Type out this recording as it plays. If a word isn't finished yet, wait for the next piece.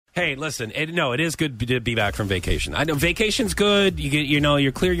Hey, listen. It is good to be back from vacation. I know vacation's good. You get,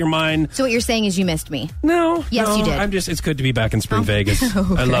 you clear your mind. So what you're saying is you missed me? No. Yes, you did. It's good to be back in Spring Vegas.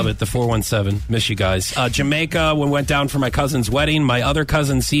 Okay. I love it. The 417. Miss you guys. Jamaica. We went down for my cousin's wedding. My other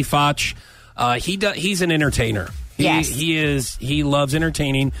cousin, Fotsch, he's an entertainer. Yes. He loves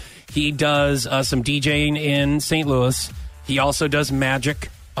entertaining. He does some DJing in St. Louis. He also does magic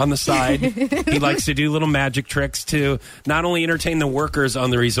on the side. He likes to do little magic tricks to not only entertain the workers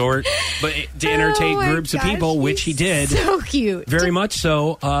on the resort, but to entertain groups of people, which he did. So cute. Very much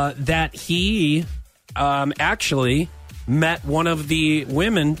so, that he actually met one of the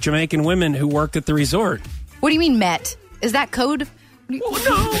women, Jamaican women, who worked at the resort. What do you mean met? Is that code? Well,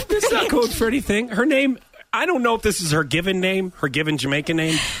 no, it's not code for anything. Her name, I don't know if this is her given name, her given Jamaican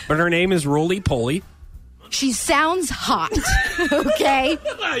name, but her name is Roly Poly. She sounds hot. Okay.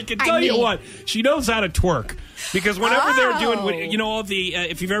 I can tell you what, she knows how to twerk. Because whenever they're doing, all the,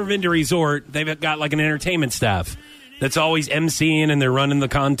 if you've ever been to a resort, they've got like an entertainment staff that's always emceeing and they're running the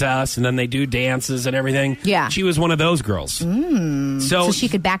contests and then they do dances and everything. Yeah. She was one of those girls. So she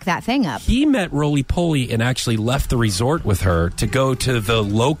could back that thing up. He met Roly Poly and actually left the resort with her to go to the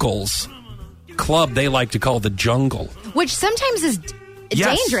locals club they like to call the Jungle. Which sometimes is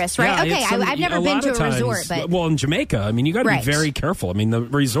dangerous, right? Yeah, okay, I've never been to a resort. But well, in Jamaica, I mean, you got to be very careful. I mean, the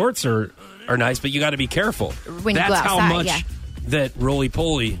resorts are nice, but you got to be careful. When you That's go outside, how much that Roly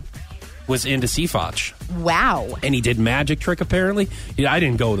Poly was into Fotsch. Wow. And he did magic trick, apparently. I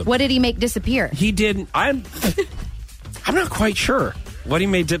didn't go with him. What did he make disappear? He did. I'm not quite sure what he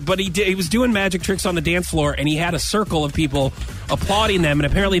made, but he did. He was doing magic tricks on the dance floor, and he had a circle of people applauding them. And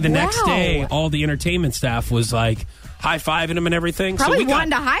apparently, the next day, all the entertainment staff was like high-fiving him and everything. Probably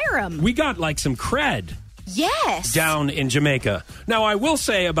wanted to hire him. We got like some cred. Yes. Down in Jamaica. Now, I will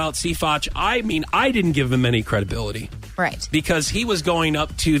say about Fotsch, I mean, I didn't give him any credibility. Right. Because he was going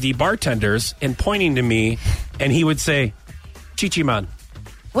up to the bartenders and pointing to me, and he would say, Chichi man.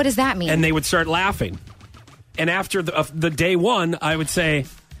 What does that mean? And they would start laughing. And after the day one, I would say,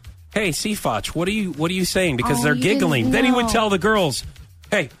 hey, Fotsch, what are you saying? Because they're giggling. Then he would tell the girls,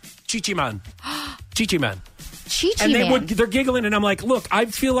 hey, Chichi man. Chichi man. And they're giggling, and I'm like, look, I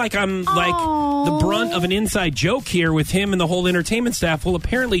feel like I'm like the brunt of an inside joke here with him and the whole entertainment staff. Well,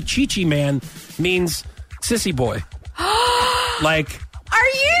 apparently, Chichi man means sissy boy. Like, are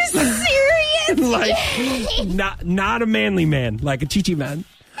you serious? Like, not a manly man, like a Chichi man.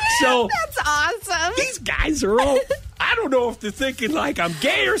 So that's awesome. These guys are all, I don't know if they're thinking like I'm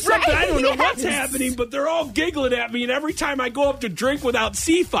gay or something. Right, I don't know what's happening, but they're all giggling at me. And every time I go up to drink without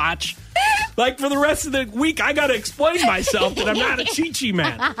Fotsch, like for the rest of the week, I got to explain myself that I'm not a Chichi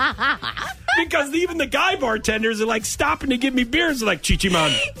man. Because even the guy bartenders are like stopping to give me beers. They're like, Chichi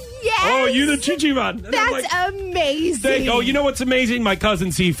man. Yes. Oh, you the Chichi man. And that's amazing. You know what's amazing? My cousin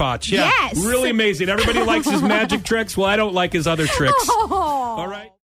Fotsch. Yeah, yes. Really amazing. Everybody likes his magic tricks. Well, I don't like his other tricks. Oh.